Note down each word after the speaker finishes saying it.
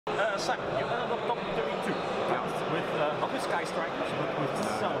Simon, you ended up top 32 with not with Sky Strikers, but with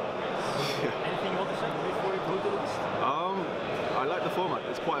Salamangreat. Anything you want to say before you go to the list? I like the format.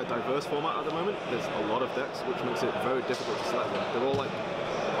 It's quite a diverse format at the moment. There's a lot of decks, which makes it very difficult to select them. They're all like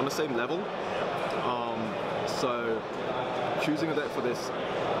on the same level. So choosing a deck for this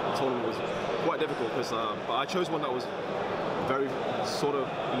tournament was quite difficult because I chose one that was very sort of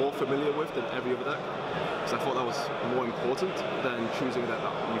more familiar with than every other deck. Because I thought that was more important than choosing a deck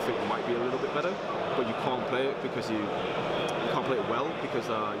that you think might be a little bit better, but you can't play it because you can't play it well because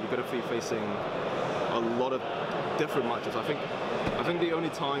you're going to be facing a lot of different matchups. I think the only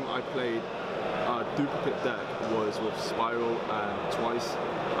time I played a duplicate deck was with Spiral twice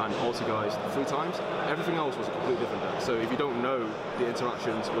and Altergeist 3 times. Everything else was a completely different deck. So if you don't know the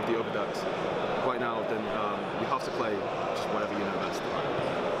interactions with the other decks right now, then you have to play just whatever you know best.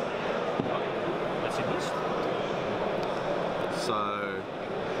 Let's see this. So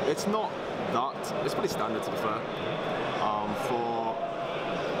it's not that, it's pretty standard to be fair. For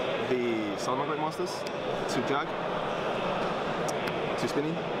the Salamangreat monsters, 2 Jag, 2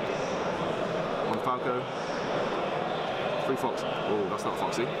 Spinny, 1 Falco, 3 Fox. Oh, that's not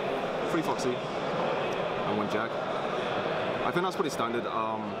Foxy. 3 Foxy and 1 Jag. I think that's pretty standard.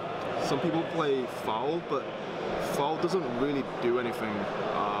 Some people play Foul, but Foul doesn't really do anything.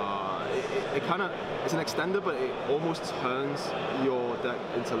 It kind of, it's an extender, but it almost turns your deck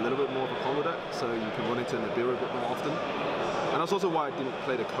into a little bit more of a combo deck, so you can run into Nibiru a bit more often. And that's also why I didn't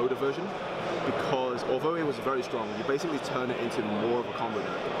play the Coda version, because although it was very strong, you basically turn it into more of a combo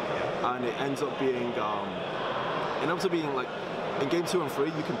deck, and it ends up being like in game 2 and 3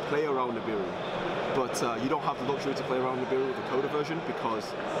 you can play around Nibiru, but you don't have the luxury to play around Nibiru with the Coda version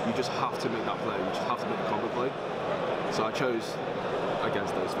because you just have to make that play. You just have to make the combo play. So I chose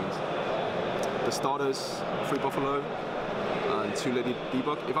against those things. The starters, 3 Buffalo and 2 Lady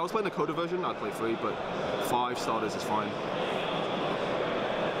Debug. If I was playing the Coda version, I'd play 3, but 5 starters is fine.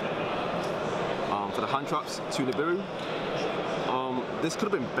 For the hand traps, 2 Nibiru. This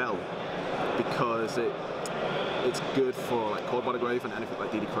could have been Bell because it's good for like Cold by the Grave and anything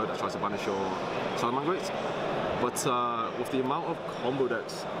like DD Crow that tries to banish your Salamangreat. But with the amount of combo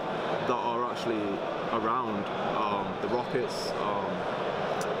decks that are actually around, the Rockets,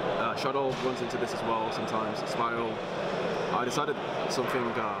 Shadow runs into this as well sometimes, Spiral. I decided something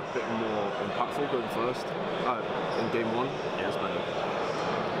a bit more impactful going first in game 1. It was better.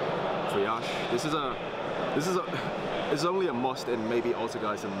 For Yash, this is only a must in maybe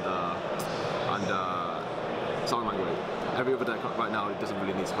Altergeist and Salamangreat. Every other deck right now it doesn't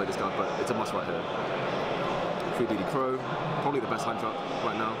really need to play this card, but it's a must right here. 3 DD Crow, probably the best hand trap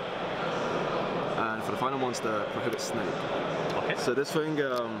right now. And for the final monster, Prohibit Snake. Okay. So this thing,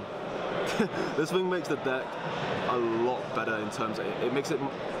 this thing makes the deck a lot better in terms of it makes it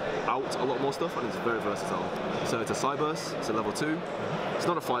out a lot more stuff, and it's very versatile. So it's a Cyburst, it's a level 2. It's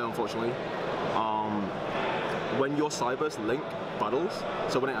not a fire, unfortunately. When your Cyburst link battles,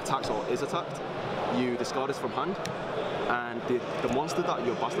 so when it attacks or is attacked, you discard this from hand, and the monster that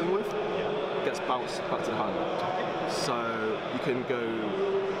you're battling with gets bounced back to the hand. So you can go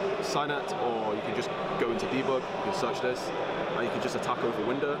Signet, or you can just go into Debug, you can search this, and you can just attack over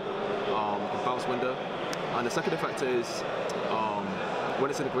Winder, you can bounce Winder. And the second effect is, when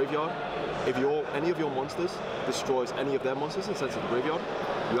it's in the graveyard, if any of your monsters destroys any of their monsters and sends it to the graveyard,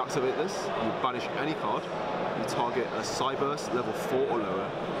 you activate this, you banish any card, you target a Cyburst level 4 or lower,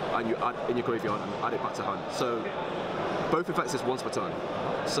 and you add in your graveyard and add it back to hand. So both effects is once per turn.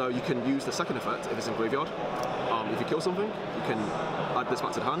 So you can use the second effect if it's in graveyard. If you kill something, you can add this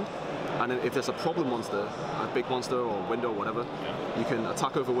back to the hand. And then if there's a problem monster, a big monster or Winder or whatever, you can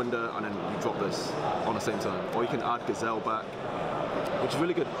attack over Winder and then you drop this on the same turn. Or you can add Gazelle back, which is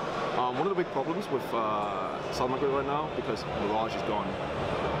really good. One of the big problems with Salamangreat right now, because Mirage is gone,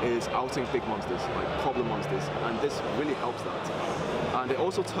 is outing big monsters, like problem monsters, and this really helps that. And it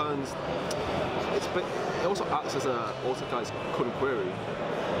also turns, it also acts as a Altergeist couldn't query,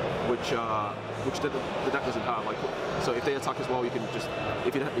 which the deck doesn't have. Like, so if they attack as well, you can just,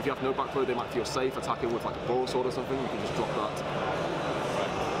 if you have no back throw, they might feel safe attacking with like a Boral Sword or something. You can just drop that.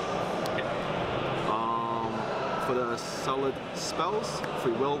 For the solid spells,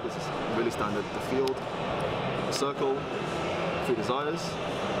 Free Will, which is really standard. The Field, the Circle, 3 Desires,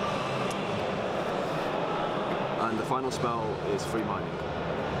 and the final spell is Free Mining.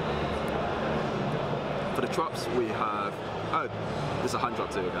 For the traps, we have, there's a hand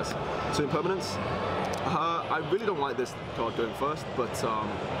trap too, I guess. 2 impermanents. I really don't like this card going first, but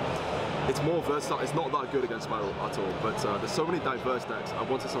it's more versatile. It's not that good against Spiral at all, but there's so many diverse decks. I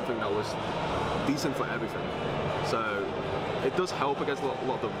wanted something that was decent for everything. So it does help against a lot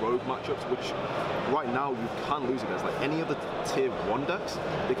of the rogue matchups, which right now you can lose against. Like any of the tier 1 decks,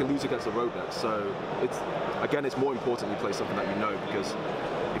 they can lose against the rogue decks. So it's more important you play something that you know, because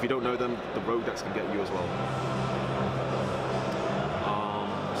if you don't know them, the rogue decks can get you as well.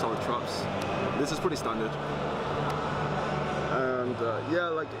 Solid traps. This is pretty standard. And yeah,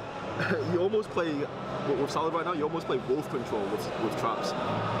 like you almost play with Salad right now. You almost play wolf control with traps.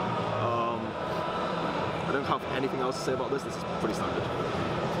 I don't have anything else to say about this. This is pretty standard.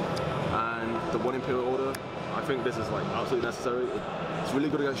 And the 1 Imperial Order, I think this is like absolutely necessary. It's really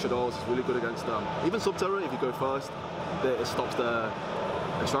good against Shadows. It's really good against even Subterra. If you go first, it stops the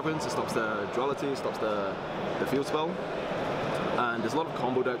extravagance, it stops the duality, it stops the field spell. And there's a lot of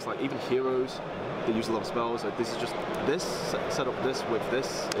combo decks, like even heroes, they use a lot of spells. Like this is just set up this with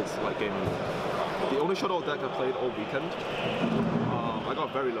this. It's like game over. The only Shadow deck I played all weekend, I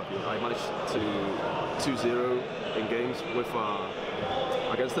got very lucky. I managed to 2-0 in games with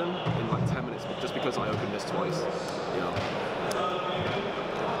against him in like 10 minutes, just because I opened this twice. Yeah.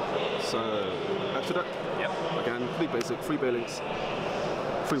 So extra deck. Yep. Again, pretty basic. 3 Balinks,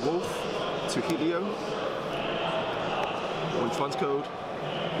 3 Wolf, 2 Helio, 1 Transcode,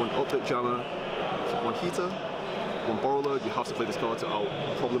 1 Update Jammer, 1 Heater, 1 Borrowload. You have to play this card to out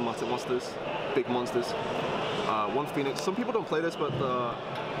problematic monsters, big monsters. 1 Phoenix. Some people don't play this, but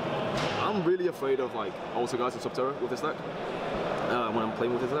I'm really afraid of like Altar Guys and Subterra with this deck when I'm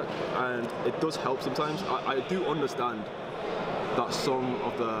playing with this deck, and it does help sometimes. I do understand that some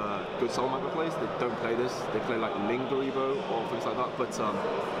of the good Salamangreat plays, they don't play this. They play like Lingaribo or things like that. But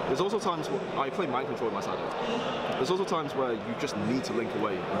there's also times where I play Mind Control in my side deck. There's also times where you just need to link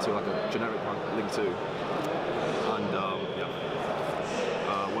away into like a generic Link 2. And yeah,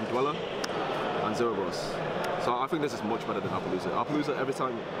 1 Dweller and 0 Bros. So I think this is much better than Appaloosa. Appaloosa, every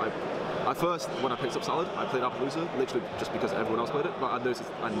time first, when I picked up Salad, I played Appaloosa, literally just because everyone else played it, but I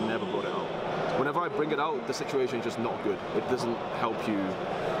noticed I never brought it out. Whenever I bring it out, the situation is just not good. It doesn't help you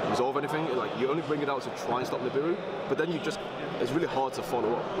resolve anything. Like, you only bring it out to try and stop Nibiru, but then it's really hard to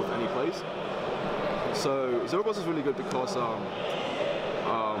follow up with any plays. So 0 Bros is really good because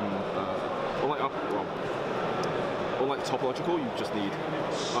unlike Topological, you just need,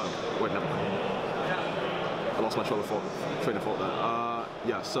 oh, wait, never mind. I lost my train of thought there.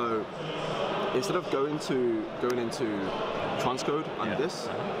 Yeah, so instead of going into Transcode and this,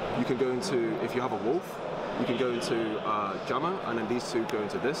 you can go into, if you have a Wolf, you can go into Jammer, and then these two go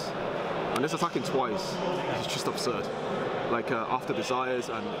into this. And this attacking twice is just absurd. Like after Desires,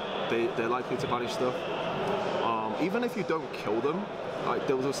 and they're likely to banish stuff. Even if you don't kill them,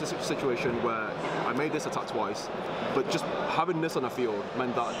 there was a situation where I made this attack twice, but just having this on the field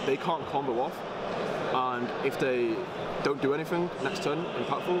meant that they can't combo off. And if they don't do anything next turn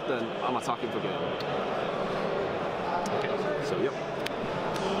impactful, then I'm attacking for game. Okay. So yep.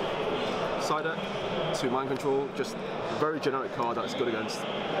 Side deck, 2 Mind Control, just very generic card that's good against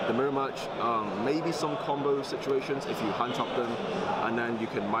the mirror match. Maybe some combo situations if you hand tap them, and then you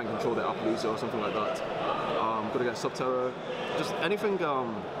can Mind Control the Appaloosa or something like that. Good against Subterra, just anything.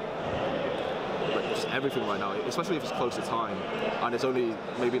 Just everything right now, especially if it's close to time and it's only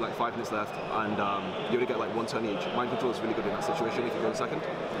maybe like 5 minutes left, and you only get like 1 turn each. Mind Control is really good in that situation if you go in second.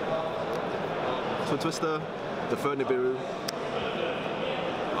 Twin Twister, the 3rd Nibiru,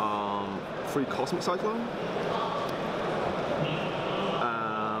 3 Cosmic Cyclone.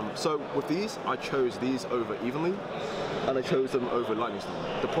 So with these, I chose these over Evenly, and I chose them over Lightning Storm.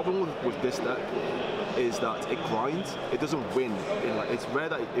 The problem with this deck is that it grinds. It doesn't win in like, it's rare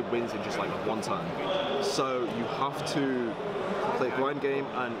that it wins in just like 1 turn. So you have to play a grind game,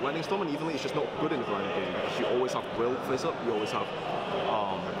 and Lightning Storm and Evenly is just not good in a grind game because you always have Will face up, you always have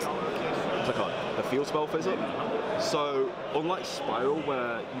the field spell face up. So unlike Spiral,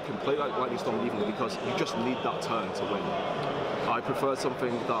 where you can play like Lightning Storm and Evenly because you just need that turn to win, I prefer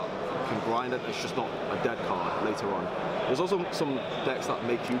something that can grind it. It's just not a dead card later on. There's also some decks that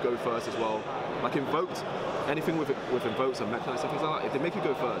make you go first as well. Like Invoked, anything with Invokes and Mekk-Knights and things like that, if they make you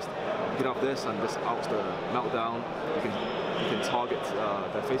go first, you can have this, and this outs the Meltdown. You can target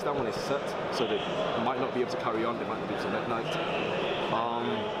their face down when it's set, so they might not be able to carry on, they might not be able to Mekk-Knight.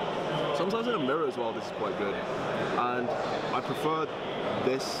 Sometimes in a mirror as well, this is quite good. And I prefer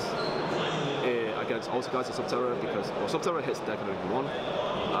this against Altar Guys or Subterra because, well, Subterra hits the deck on only 1,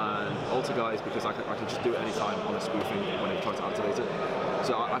 and Altar Guys because I can just do it anytime on a spoofing when they try to activate it.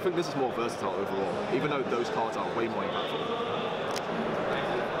 So I think this is more versatile overall, even though those cards are way more impactful.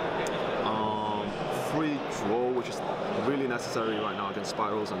 3 Draw, which is really necessary. necessary right now against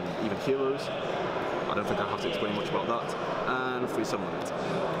spirals and even heroes. I don't think I have to explain much about that. And free summon it.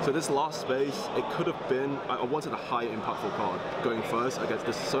 So this last space, it could have been, I wanted a high impactful card going first against,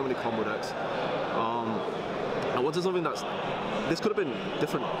 there's so many combo decks. I wanted something that's, this could have been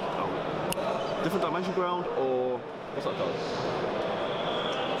different Dimension Ground, or what's that card?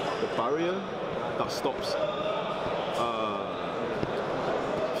 The barrier that stops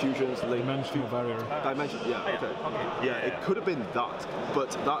fusions. Dimensional barrier. Dimension, yeah, okay. Yeah, it could have been that,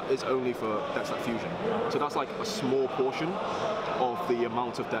 but that is only for decks like fusion. So that's like a small portion of the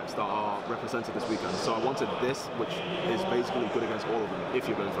amount of decks that are represented this weekend. So I wanted this, which is basically good against all of them if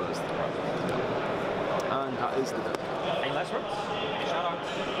you're going first. And that is the deck. Any last words? Any shoutouts?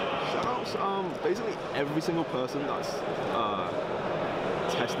 Shoutouts, basically every single person that's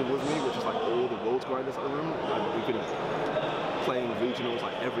tested with me, which is like all the world grinders at the moment. We've been playing regionals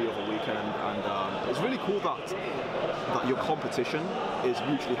like every other weekend, and it's really cool that your competition is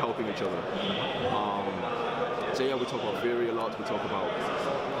mutually helping each other. So yeah, we talk about Fury a lot, we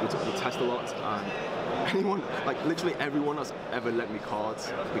test a lot, and anyone, like literally everyone has ever lent me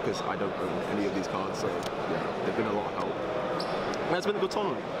cards, because I don't own any of these cards, so yeah, they've been a lot of help. And it's been a good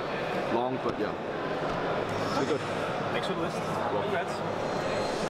tournament. Long, but yeah, it's been good. Thanks for the list. Congrats.